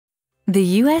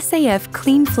The USAF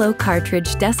CleanFlo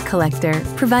cartridge dust collector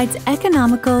provides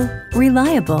economical,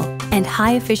 reliable, and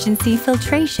high-efficiency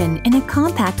filtration in a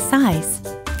compact size.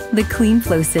 The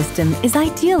CleanFlo system is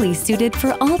ideally suited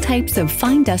for all types of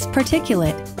fine dust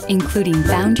particulate, including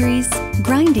boundaries,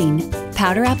 grinding,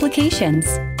 powder applications,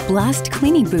 blast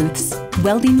cleaning booths,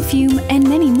 welding fume, and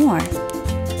many more.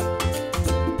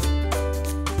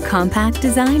 Compact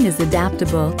design is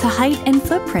adaptable to height and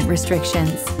footprint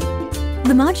restrictions.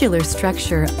 The modular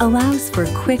structure allows for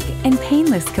quick and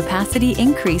painless capacity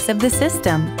increase of the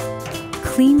system.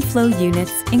 CleanFlo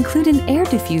units include an air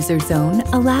diffuser zone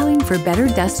allowing for better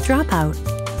dust dropout.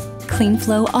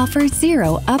 CleanFlo offers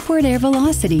zero upward air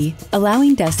velocity,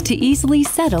 allowing dust to easily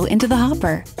settle into the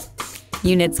hopper.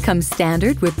 Units come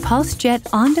standard with PulseJet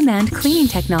on-demand cleaning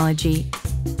technology.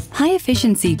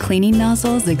 High-efficiency cleaning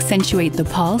nozzles accentuate the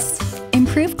pulse,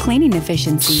 improve cleaning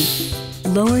efficiency,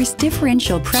 lowers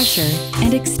differential pressure,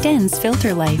 and extends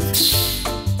filter life.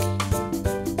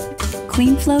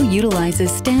 CleanFlo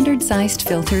utilizes standard-sized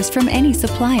filters from any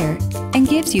supplier and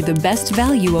gives you the best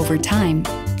value over time.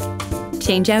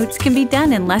 Changeouts can be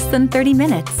done in less than 30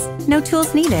 minutes. No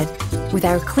tools needed. With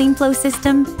our CleanFlo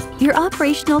system, your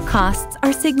operational costs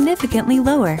are significantly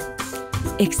lower.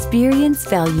 Experience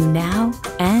value now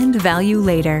and value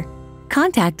later.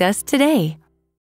 Contact us today.